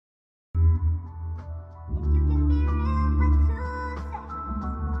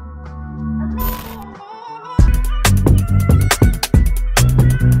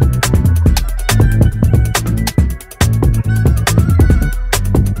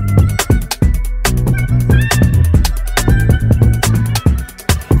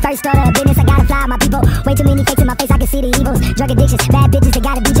drug addictions, bad bitches, they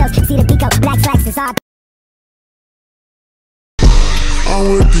gotta be jokes. See the pico, black slacks, it's all.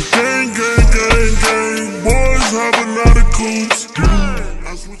 I'm with the gang, boys have a lot of coops.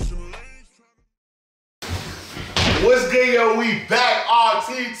 What's good, yo? We back,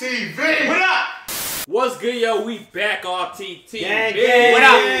 RTTV. What up? What's good, yo? We back, RTTV. Gang, what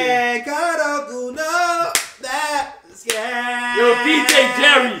up? Kuroko, no, that's gang. Yo, DJ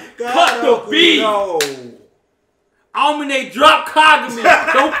Jerry, cut the beat. Aomine, drop Kagami.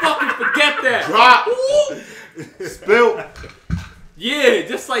 Don't fucking forget that. Drop. Spill. Yeah,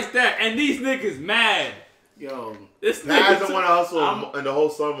 just like that. And these niggas mad. Yo, this nigga doesn't want to hustle in the whole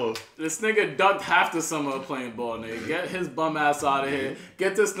summer. This nigga ducked half the summer playing ball, nigga. Get his bum ass out of here.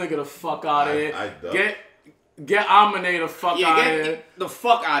 Get this nigga the fuck out of here. Get Aomine the fuck out of here. The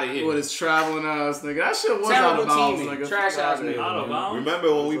fuck out of here. With his traveling ass, nigga. That shit was out of bounds, nigga. Trash ass nigga.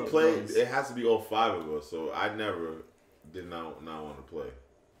 Remember when we played, it has to be all 5 of us, so I never did not want to play.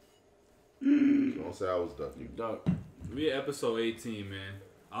 So don't say I was ducking. Duck. We at episode 18, man.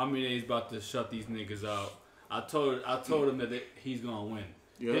 Aomine is about to shut these niggas out. I told him that he's gonna win.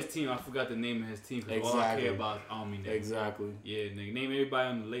 Yep. His team, I forgot the name of his team because all I care about is Aomine. Exactly. Yeah, nigga. Name everybody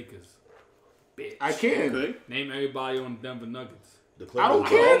on the Lakers. Bitch. I can. Okay. Name everybody on the Denver Nuggets. I don't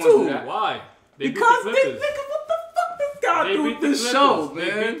care to. Why? Because nigga, what the fuck this guy do with this show, man?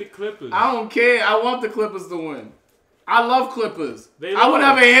 They beat the Clippers. I don't care. I want the Clippers to win. I love Clippers. I would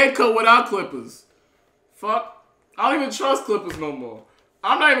have a haircut without Clippers. Fuck. I don't even trust Clippers no more.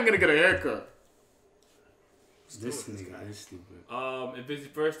 I'm not even gonna get a haircut. This nigga is stupid. If it's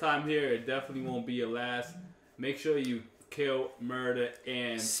your first time here, it definitely won't be your last. Make sure you kill, murder,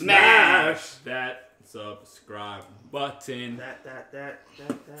 and smash that subscribe button.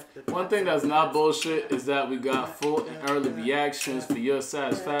 One thing that's not bullshit is that we got full and early reactions for your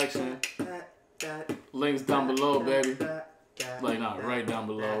satisfaction. Links down below, baby. Like, not right down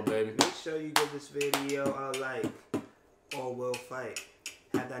below, baby. Make sure you give this video a like, or we'll fight.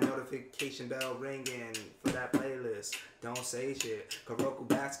 Have that notification bell ringing for that playlist. Don't say shit. Kuroko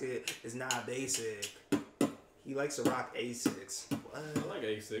basket is not basic. He likes to rock A6. What? I like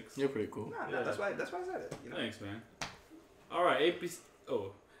A6. You're pretty cool. Nah, yeah. That's why I said it. You know? Thanks, man. All right, A6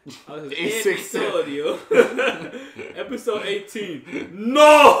 episode 18.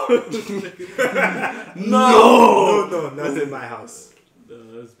 No! No, that's in my house.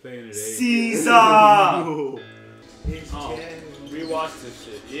 That's paying it. Caesar! Rewatch this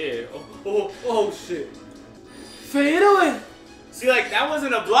shit. Yeah. Oh shit. Fade away. See, like, that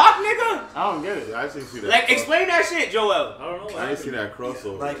wasn't a block, nigga? I don't get it. I actually see that. Like, explain that shit, Joel. I don't know. I didn't see that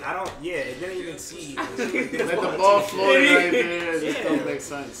crossover. Like, I don't, yeah, it didn't even see. Let the ball float right there. This don't make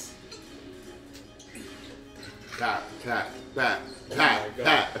sense. Pat. Oh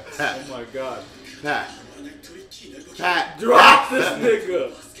my god. Pat. Drop this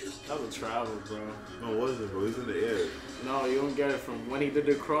nigga. That was travel, bro. No, it wasn't, bro. He's in the air. No, you don't get it from when he did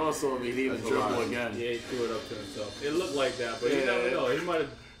the crossover. He didn't dribble again. Yeah, he threw it up to himself. It looked like that, but you never know. He might have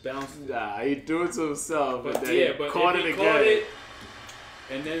bounced. Nah, he threw it to himself, but then yeah, he caught it again. Caught it,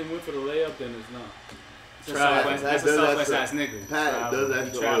 and then went for the layup, then it's not. That's a Southwest ass nigga. Pat does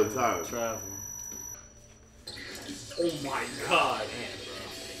that shit all the time. Travel. Oh my god. Damn, bro.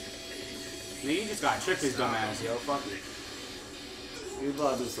 Nigga, you just got tricked his dumb ass, yo. Fuck it. You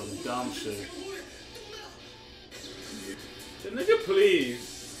about to do some dumb shit. The nigga, please.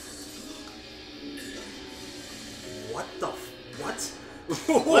 What the what?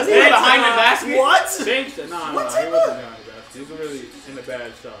 Was he behind the basket? What? Changed it. Nah, he wasn't behind the basket. He was really in a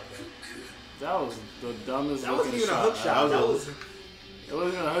bad shot, man. That was the dumbest That wasn't looking even a shot. hook shot. It It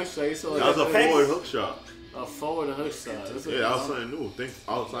wasn't even a hook shot. You saw was a forward hook shot. A forward hook shot. Yeah, that was something new. Think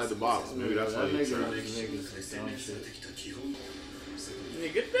outside the box. Maybe that's why he tried. Niggas dumb shit.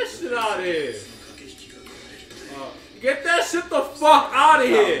 Nigga, get that shit out of here. Get that shit the fuck out of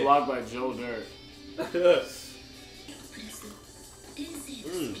here. Blocked by Joe Dirt. Oh,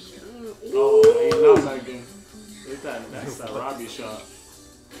 he's not that good. That's that Robbie shot.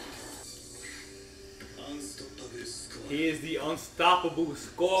 He is the unstoppable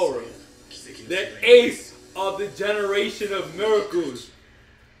scorer. The ace of the generation of miracles.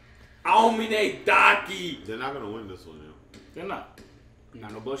 Aomine Daki. They're not gonna win this one, yo. They're not. Nah,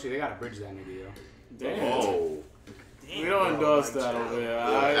 no bullshit. They gotta bridge that nigga, yo. Damn. Oh. We don't endorse that over here.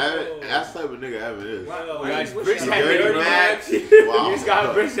 That's the type of nigga Evan is. Wow, Guys, you bridge that dirty nigga. man. You Wow. just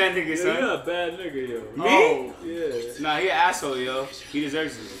gotta bridge that nigga, son. You're a bad nigga, yo. Me? Oh. Yeah. Nah, he an asshole, yo. He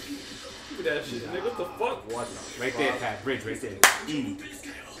deserves it. Look at that shit, nigga. What the fuck? What? Right there, Pat. Bridge, right there.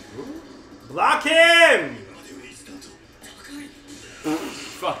 Block him!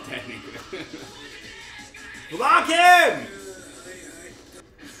 Fuck that nigga. Block him!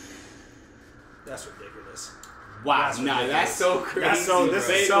 That's ridiculous. Wow, nah, that's so crazy.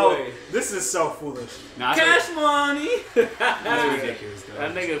 That's so. This is so foolish. Nah, Cash money. that's ridiculous. Though.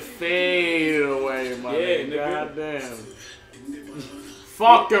 That nigga faded away, my nigga. nigga. Goddamn.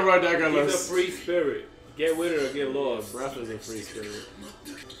 Fucking ridiculous. He's a free spirit. Get with it or get lost. Breath is a free spirit.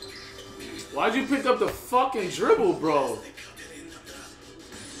 Why'd you pick up the fucking dribble, bro?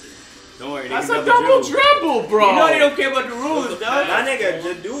 Don't worry, that's a double dribble, bro. You know they don't care about the rules, dog. That nigga,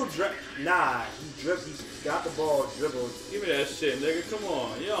 the dude, nah, he got the ball, dribbled. Give me that shit, nigga. Come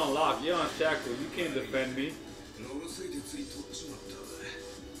on. You're on lock. You're on shackles. You can't defend me.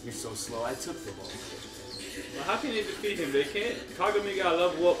 You're so slow. I took the ball. Well, how can they defeat him? They can't. Kagami got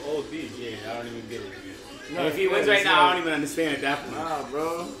level up OD. Yeah, I don't even get it. No, if he wins right now, I don't even understand at that point. Nah,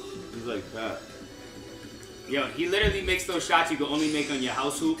 bro. He's like that. Yo, he literally makes those shots you can only make on your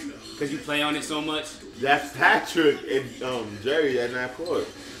house hoop because you play on it so much. That's Patrick and Jerry at that court.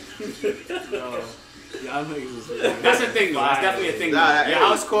 Yo, y'all niggas. That's the thing, though. That's definitely a thing. Nah, your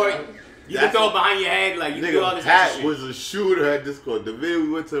house court, you can throw it behind your head, like you can do all this extra Pat shit. was a shooter at this court. The minute we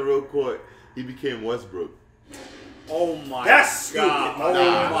went to the real court, he became Westbrook. Oh my That's god. stupid.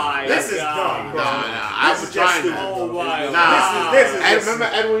 Oh my This is god. dumb, bro. I was trying to. Oh my Nah, god. This is I remember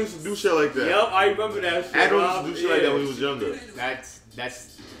Edwin used to do shit like that. Yep, I remember that shit. Edwin used Rob. to do shit like that when he was younger. That's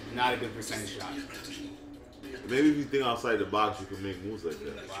not a good percentage shot. Maybe if you think outside the box, you can make moves like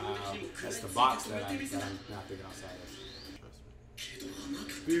that. Wow, that's the box that I'm not thinking outside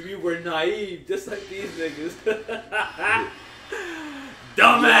of. We were naive, just like these niggas.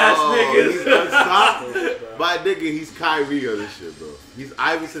 Dumbass He's niggas. unstoppable. My nigga, he's Kyrie of this shit, bro. He's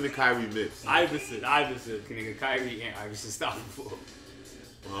Iverson and Kyrie mix. Iverson. Nigga, Kyrie and Iverson stoppable.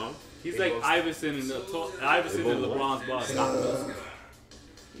 Huh? He's like Iverson in LeBron's body.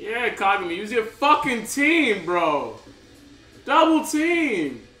 Yeah, Kagami, use your fucking team, bro. Double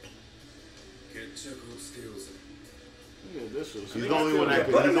team. Look at this shit. He's the only one that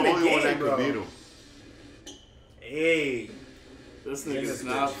could. Put He's him the in the only one game, that could bro. beat him. Hey. This nigga's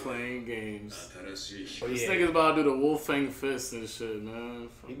not playing games. This Yeah. nigga's about to do the Wolfang fist and shit, man.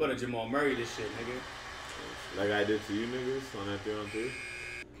 He better Jamal Murray this shit, nigga. Like I did to you niggas on that 3-on-3.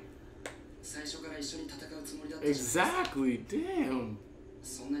 Exactly, damn.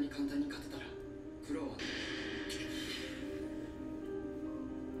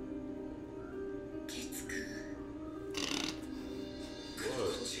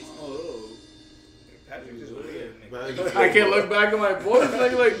 I can't look back at my boys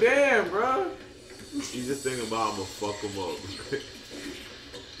nigga like, damn, bro. You just thinking about I'ma fuck him up.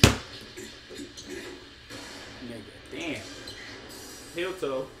 Nigga, damn. Heel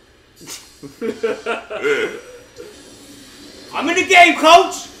toe. I'm in the game,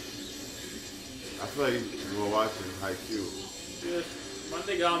 coach! I feel like you were watching Haikyuu. Yes, my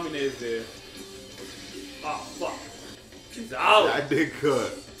nigga Aomine is there. Oh fuck. He's out. I did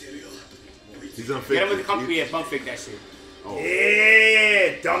cut. He's gonna fake Get him with the it. company and bump fake that shit. Oh.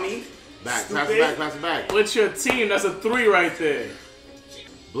 Yeah, dummy. Back, Stupid. pass it back. With your team, that's a 3 right there.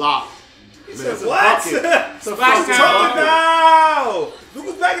 Block. Says Man. what? Splash Talking down. now. Look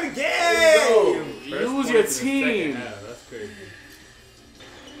who's back in the game. Use your team. That's crazy.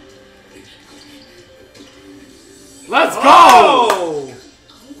 Let's go! Oh.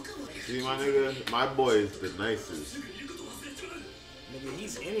 See my nigga? My boy is the nicest. Nigga,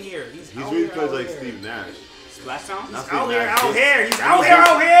 he's in here. He's He out really here, plays out like here. Steve Nash. Splash down? Not Steve Out here, Nash. out here. He's He out was here,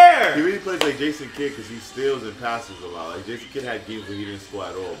 out He here. really plays like Jason Kidd because he steals and passes a lot. Like Jason Kidd had games where he didn't score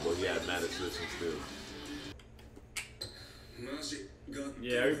at all, but he had mad assists and steals.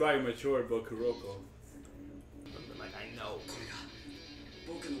 Yeah, everybody matured but Kuroko. Like, I know.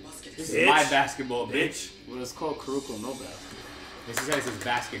 This Bitch. is my basketball, bitch. Well, it's called Kuroko no basket. This is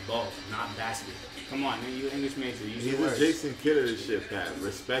basketball, not basket. Come on, man, you an English major. Use He's your the words. Jason Kidd of this shit, Pat.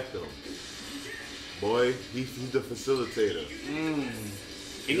 Respect him. Boy, he's the facilitator.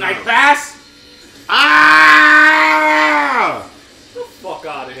 Ignite pass? Ah! Get the fuck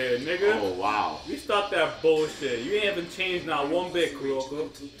out of here, nigga. Oh, wow. You stop that bullshit. You ain't even changed not one bit, Kuroko.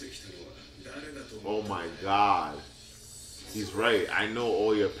 Oh, my God. He's right. I know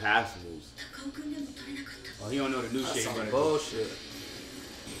all your pass moves. Oh, he don't know the new shit. Some He bullshit.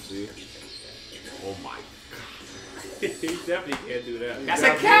 See? Oh, my God. He definitely can't do that. That's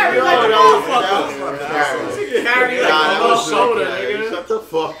a carry, Yo, like a that motherfucker. was carry. Carry like Nah, a that was shoulder, carry. nigga. Shut the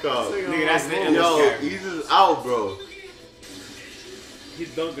fuck up. Nigga, that's the English Yo, carry. he's just out, bro.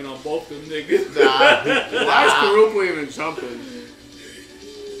 He's dunking on both them niggas. Nah. Why is Kuroko even jumping?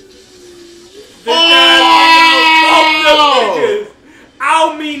 Both them niggas.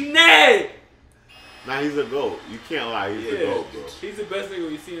 Aomine. Nah, he's a GOAT. You can't lie. He's the GOAT, bro. He's the best nigga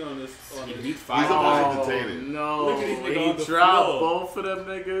we've seen on this. He's the most entertaining. No, Look at these niggas on the he dropped floor. both of them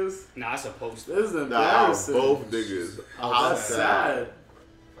niggas. Nah, it's a post. This is Nah, embarrassing. both niggas. That's sad.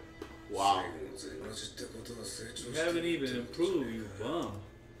 Wow. You haven't even improved, you bum.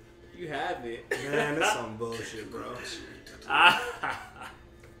 You have it. Man, that's some bullshit, bro.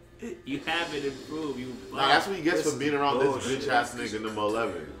 You haven't improved, you bum. Nah, that's what he gets This for being is around bullshit. this bitch ass nigga number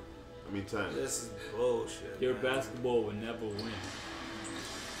 11. I mean 10. This is bullshit. Your man. basketball would never win.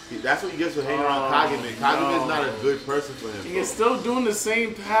 That's what he gets for hanging around Kagame. Kagame's not a good person for him. He's still doing the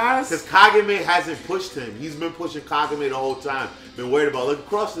same pass. Because Kagame hasn't pushed him. He's been pushing Kagame the whole time. Been worried about look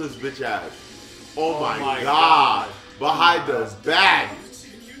across to this bitch ass. Oh my god. Behind us. Back.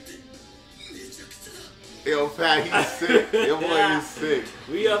 Yo, Pat, he's sick. Yo, boy, he's sick.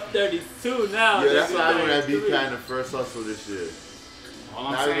 We up 32 now. Yeah, that's why I nigga, remember that beat 33. Pat in the first hustle this year. All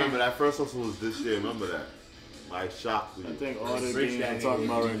I'm I saying, remember that first hustle was this year. Remember that? Like, shocked I you. think all the Bridge games that I'm talking nigga.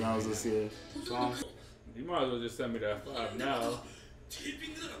 about right now is this year. You might as well just send me that 5 now.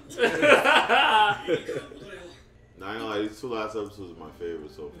 Nah, I ain't gonna lie, these 2 last episodes are my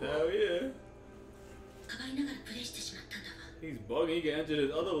favorite so far. Hell yeah. He's bugging. He can enter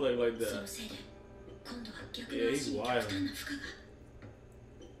his other leg like that. Yeah, he's wild.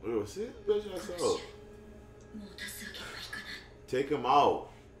 Yo, see this bitch ass out. Take him out.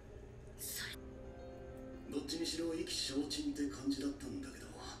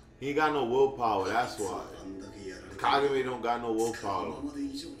 He ain't got no willpower, that's why. Kagame don't got no willpower.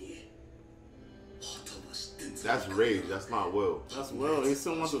 That's rage, that's not will. That's Will. He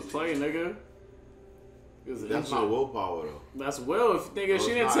still wants to play, nigga. That's not willpower though. That's Will. If nigga, No, she it's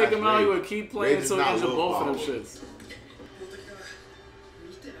didn't not. take That's him out, he rage. would keep playing Rage is until he not injured both of them willpower. shits.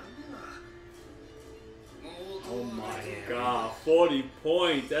 Oh my god, 40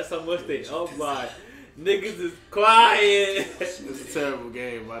 points. That's how much they up by. Niggas is quiet. It's a terrible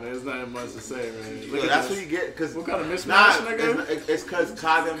game, man. There's nothing much to say, man. Look Yo, at that's this. what you get, cause What kind of mismatch, nah, nigga? it's cause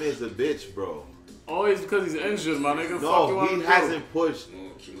Kagame is a bitch, bro. Always because he's injured, my nigga. Fuck you No, want he him to hasn't pushed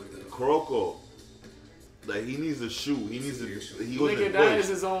Kuroko. Like he needs to shoot. He needs to. He do? wasn't Nigga, that is pushed.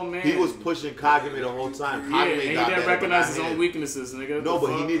 his own man. He was pushing Kagame the whole time. Yeah, Kagame and he got didn't better, recognize but his not own him. weaknesses, nigga. No, The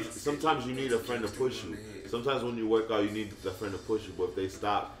but he fuck? needs. Sometimes you need a friend to push you. Sometimes when you work out, you need a friend to push you. But if they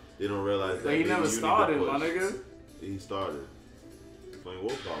stop, they don't realize that. But he maybe never you need to started, my push. nigga. He started playing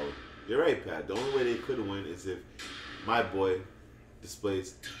willpower. You're right, Pat. The only way they could win is if my boy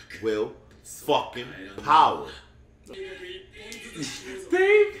displays will fucking power.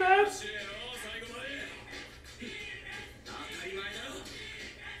 Defense.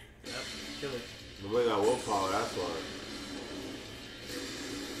 My boy got willpower. That's why.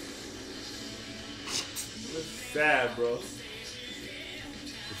 Sad, bro.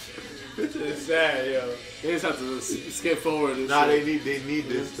 It's sad, yo. They just have to skip forward. And Nah, shit. they need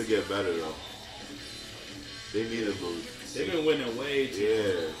this to get better though. They need a boost. They've been winning way too.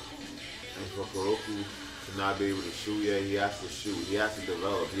 Yeah. And for Kuroko to not be able to shoot yet, he has to shoot. He has to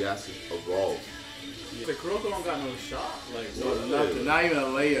develop. He has to evolve. The Kuroko don't got no shot. Like, Nothing. Not even a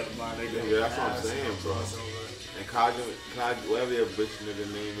layup, my nigga. Yeah, that's what I'm saying, bro. And Kagame, whatever your bitch nigga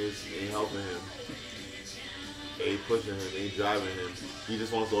name is, ain't helping him. Ain't pushing him, ain't driving him. He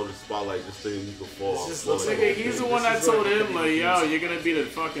just wants to hold the spotlight just so he can fall. Nigga, he's the one that told him, like, yo, you're gonna be the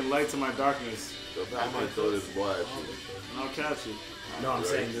fucking light to my darkness. So I might throw this boy at you. And I'll catch you. No, I'm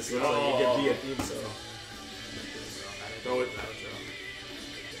saying this looks like you can be a theme song. Throw it.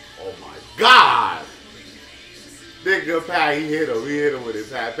 Oh my god! Nigga, Pat, he hit him. He hit him with his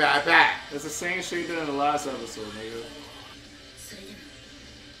Pat. It's the same shit he did in the last episode, nigga.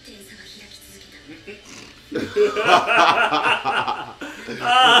 Oh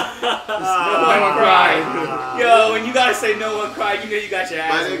No one cried. yo, when you gotta say no one cried, you know you got your My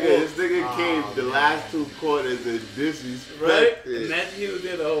ass nigga, whooped. this nigga came the last 2 quarters and disrespected. right? Imagine he was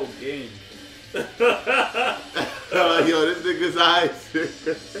there the whole game. Yo, this nigga's eyes.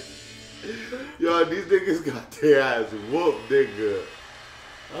 Yo, these niggas got their ass whooped, nigga.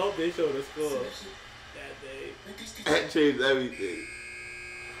 I hope they show the score that day. That changed everything.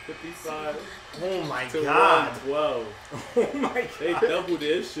 55 Oh my to god. 112. Oh my god. They doubled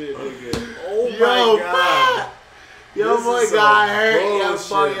this shit, nigga. Oh Yo, my god. Pat! Yo, This boy is got some hurt. Yo, bullshit,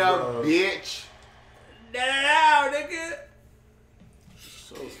 boy, bro. bitch. Now, nigga.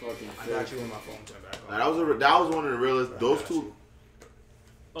 So fucking I got you on my phone. Turn back on. Now, that was one of the realest. Those two.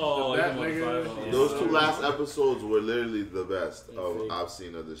 Oh, That you nigga- motherfucker. Those 2 last episodes were literally the best I've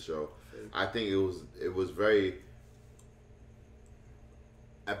seen of the show. I think it was very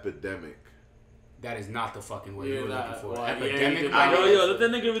epidemic. that is not the fucking word you were nah, looking for. well, yeah, Epidemic. you did Yo, let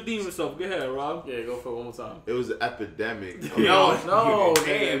that nigga redeem himself. Go ahead, Rob. Yeah, go for it one more time. It was an epidemic. No,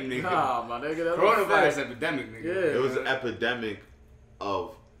 damn, nigga. nigga. Nah, my nigga. That's Coronavirus epidemic, nigga. Yeah. It was an epidemic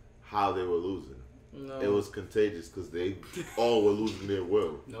of how they were losing. No. It was contagious because they all were losing their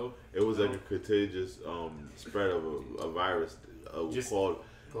will. Nope. It was like a contagious spread of a virus called.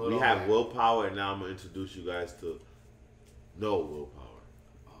 We have willpower, and now I'm gonna introduce you guys to no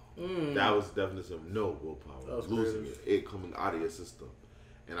willpower. That was the definition of no willpower. Losing it coming out of your system.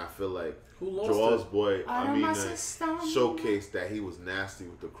 And I feel like Joel's boy, Aomine, showcased that he was nasty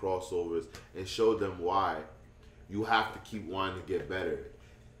with the crossovers and showed them why you have to keep wanting to get better.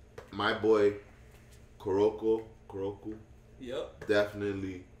 My boy, Kuroko, Yep.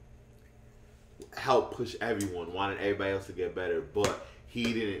 definitely helped push everyone, wanted everybody else to get better, but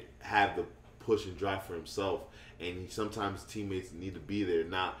he didn't have the push and drive for himself. And sometimes teammates need to be there,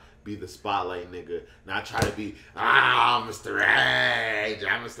 not be the spotlight nigga, not try to be, Mr. Rage,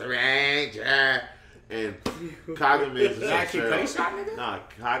 I'm Mr. Rage, yeah. And Kagame is a Actually, Cuddy shot, nigga? Nah,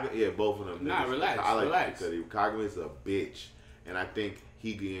 Kagame, yeah, both of them. Nah, niggas. relax, I like relax. Kagame is a bitch. And I think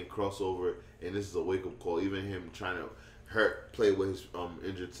he getting crossover, and this is a wake-up call. Even him trying to play with his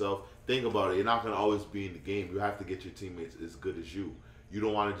injured self. Think about it. You're not going to always be in the game. You have to get your teammates as good as you. You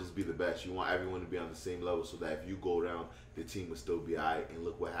don't want to just be the best. You want everyone to be on the same level so that if you go down, the team will still be all right. And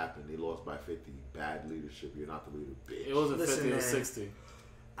look what happened. They lost by 50. Bad leadership. You're not the leader, bitch. It wasn't Listen, 50, it was man. 60.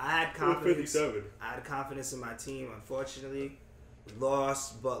 I had confidence. 57. I had confidence in my team. Unfortunately, we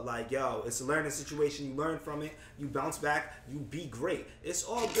lost. But like, yo, it's a learning situation. You learn from it. You bounce back. You be great. It's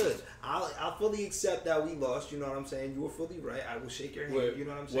all good. I'll fully accept that we lost. You know what I'm saying? You were fully right. I will shake your hand. Wait, you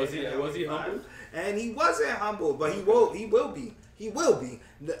know what I'm saying? was he humble? And he wasn't humble, but he will be. He will be.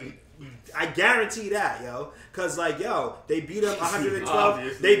 I guarantee that, yo. Cause like, yo, they beat him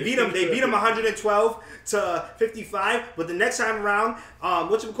 112. They beat him 112 to 55. But the next time around,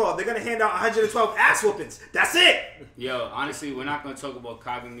 they're gonna hand out 112 ass whoopings. That's it. Yo, honestly, we're not gonna talk about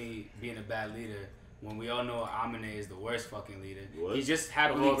Kagami being a bad leader when we all know Aomine is the worst fucking leader. What? He's just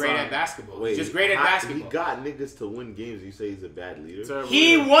happily great at basketball. He's just great at He basketball. got niggas to win games. You say he's a bad leader?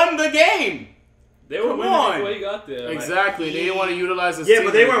 He won the game. They were Come winning on. before he got there. Exactly. They didn't want to utilize his Yeah, team.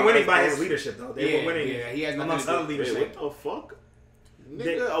 but they weren't winning by his leadership though. They Yeah, were winning. yeah, he has nothing amongst to do. other leadership. Wait, what the fuck?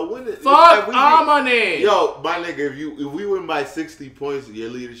 Nigga, a winner. Fuck Aomine. Yo, my nigga, if we win by 60 points, your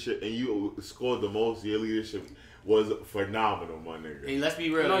leadership, and you scored the most, your leadership was phenomenal, my nigga. Hey, let's be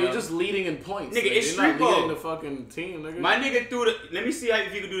real. No, yo. you're just leading in points. Nigga, it's you're not street leading ball. the fucking team, nigga. My nigga threw the. Let me see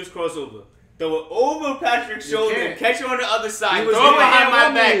if you can do this crossover. Throw it over Patric's shoulder, can't. catch it on the other side, He was throw it getting behind my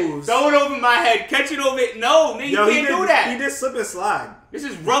hand back, moves. throw it over my head, catch it over it. No, nigga, Yo, you can't do that. He did slip and slide. This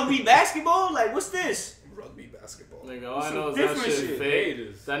is rugby basketball? Like, what's this? Rugby basketball. Nigga, all I Some know is that different shit shit.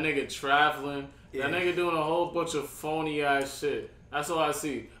 fake. That nigga traveling. Yeah. That nigga doing a whole bunch of phony ass shit. That's all I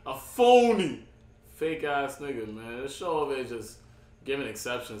see. A phony, fake ass nigga, man. This show over here just giving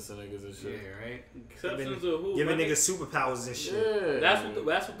exceptions to niggas and shit. Yeah, right? Exceptions of who? Giving my niggas superpowers and shit. Yeah. That's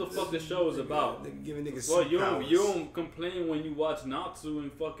what the fuck the show is about. Giving niggas Well, superpowers. you don't complain when you watch Natsu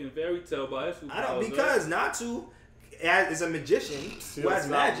and fucking Fairy Tail by his I don't, superpowers, because Natsu is a magician who has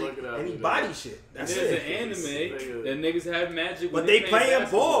Stop magic looking at and he me, body nigga. shit. right? That's There's it. an anime Nigga. that niggas have magic, But when they play playing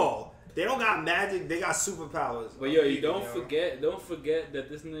basketball. ball. They don't got magic. They got superpowers. But yo, you don't Yo. forget that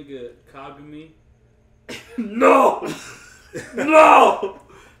this nigga Kagami. No, no.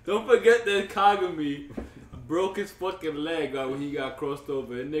 Don't forget that Kagami broke his fucking leg out when he got crossed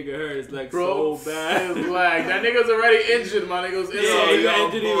over. And nigga hurt his leg Bro, so bad. his leg. That nigga's already injured, my nigga. It's Yeah, he got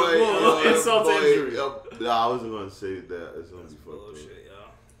injured even more. Insult to injury. No, I wasn't gonna say that. It's gonna be fucked up. Bullshit,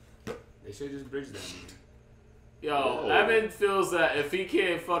 yo. They should just bridge that. Yo, Evan feels that if he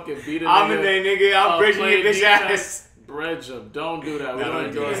can't fucking beat a I'm in nigga, there, nigga. I'm bridging play your bitch defense, ass. bridge him. Don't do that. We No, don't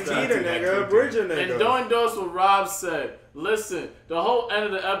endorse Beat that. a nigga, bridge a nigga. And don't endorse what Rob said. Listen, the whole end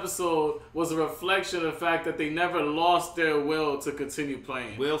of the episode was a reflection of the fact that they never lost their will to continue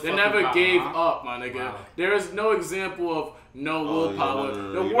playing. Will They fucking never power, gave huh? up, my nigga. Wow. There is no example of no willpower.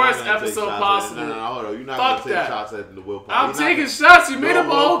 No, The you're worst not gonna take episode shots at- possible. No, hold on. You're not Fuck gonna take that. shots at the willpower. I'm You're not taking gonna- shots. You made No up a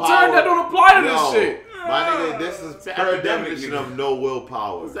whole willpower. turn that don't apply to this No. shit. My nigga, this is It's an per epidemic, definition nigga. of no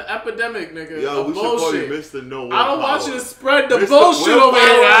willpower. It's the epidemic, nigga. Yo, of we should call you bullshit. Mr. No Willpower. I don't want you to spread the Mr. bullshit over here,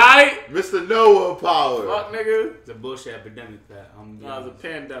 Willpower. alright? Mr. No Willpower. Fuck, nigga. It's a bullshit epidemic, Pat. Nah, it's a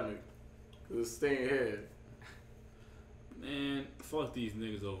pandemic. It's staying here. Man, fuck these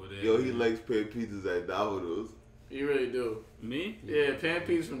niggas over there. Yo, he likes pan pizzas at Domino's. You really do. Me? Yeah, pan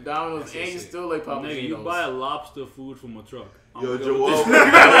pizza from Domino's, and you still like Nigga, you Papagenos. buy lobster food from a truck. Yo, I'ma go Joel. with this.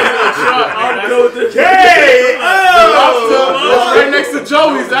 I'm go with this. Hey! Lobster, right next to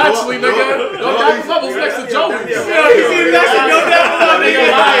Joey's, actually, nigga. No Dapper Bubbles next to Joey's. He's next to no Dapper Bubbles,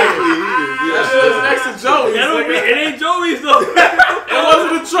 nigga. That shit is next to Joey's. It ain't Joey's though. It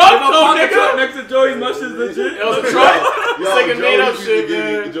wasn't a truck, though, nigga. Next to Joey's, my shit's legit. It was a truck. It's like a made up Joey's shit,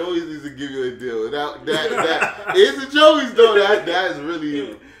 man. Joey's needs to give you a deal. That is a Joey's though. That is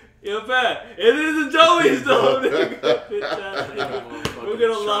really. Yo, Pat, it is a Joey's though, nigga. We're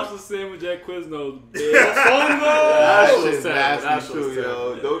gonna lobster sandwich at Quiznos. That shit's nasty too,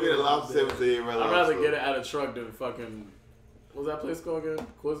 yo. Don't get a lobster sandwich at your I'd rather get it at a truck than fucking. What's that place called again?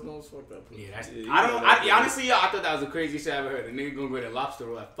 Quiznos? Fuck that place. Yeah, that's. Honestly, yo, I thought that was the craziest shit I ever heard. A nigga gonna get a lobster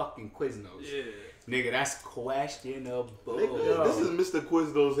roll at fucking Quiznos. Yeah. Nigga, that's questionable. This is Mr.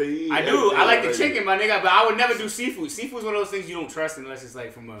 Quiznos. I do. I like the chicken, my nigga, but I would never do seafood. Seafood's one of those things you don't trust unless it's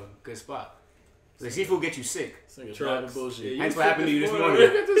like from a good spot. Like seafood get you sick. Trucks. Bullshit. That's what happened to you this morning. Where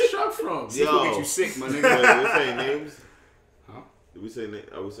did you get this truck from? Seafood get you sick, my nigga. Wait, we say names? Huh? Did we say name?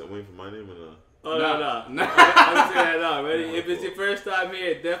 I was waiting for my name or not? Oh, no. I'm saying that now. Ready? If it's your first time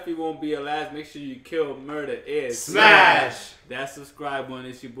here, it definitely won't be your last. Make sure you kill, murder, is Smash! That subscribe button.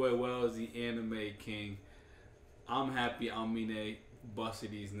 It's your boy Wells, the Anime King. I'm happy Aomine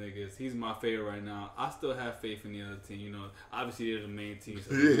busted these niggas. He's my favorite right now. I still have faith in the other team. You know, obviously they're the main team,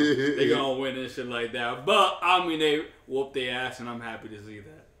 so they're gonna win and shit like that. But Aomine whooped their ass, and I'm happy to see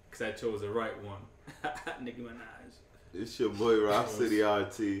that because I chose the right one. Nicki Minaj. It's your boy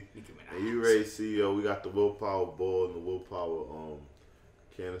Robcityrt. And you ready to see, yo, we got the willpower ball and the willpower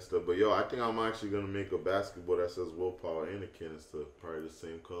canister. But yo, I think I'm actually gonna make a basketball that says willpower and a canister, probably the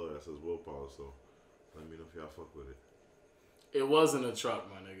same color that says willpower. So let me know if y'all fuck with it. It wasn't a truck,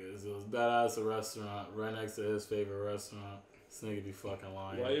 my niggas. It was that ass a restaurant right next to his favorite restaurant. This nigga be fucking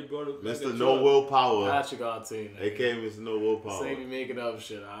lying. Why you brought up Mr. No Willpower. Patricrt, nigga. AKA Mr. No Willpower. This ain't me making up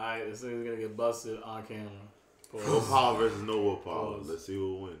shit, alright? This nigga's gonna get busted on camera. Willpower versus no willpower. Let's see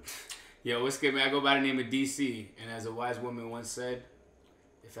who wins. Yo, what's good, man? I go by the name of DC, and as a wise woman once said,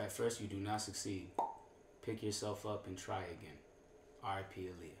 if at first you do not succeed, pick yourself up and try again. R.I.P.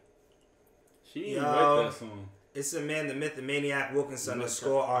 Aaliyah. She didn't write that song. It's a man, the myth, the maniac, Wilkinson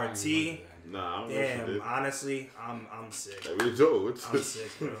 _RT. Nah, I don't Damn, honestly, I'm sick. I'm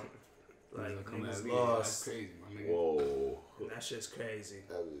sick, bro. Like, niggas That's lost. crazy, my nigga. Whoa. That shit's crazy.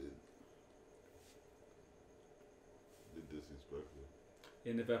 Disrespectful.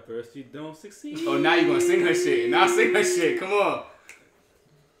 And if at first you don't succeed. Oh, now you gonna sing her shit. Now sing her shit. Come on.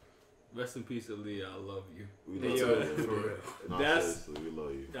 Rest in peace, Aaliyah. I love you. We love you. For real. No, seriously, we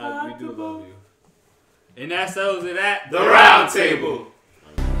love you. God, we do love you. And that settles it at The Round Table.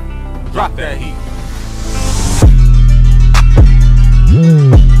 Drop that heat.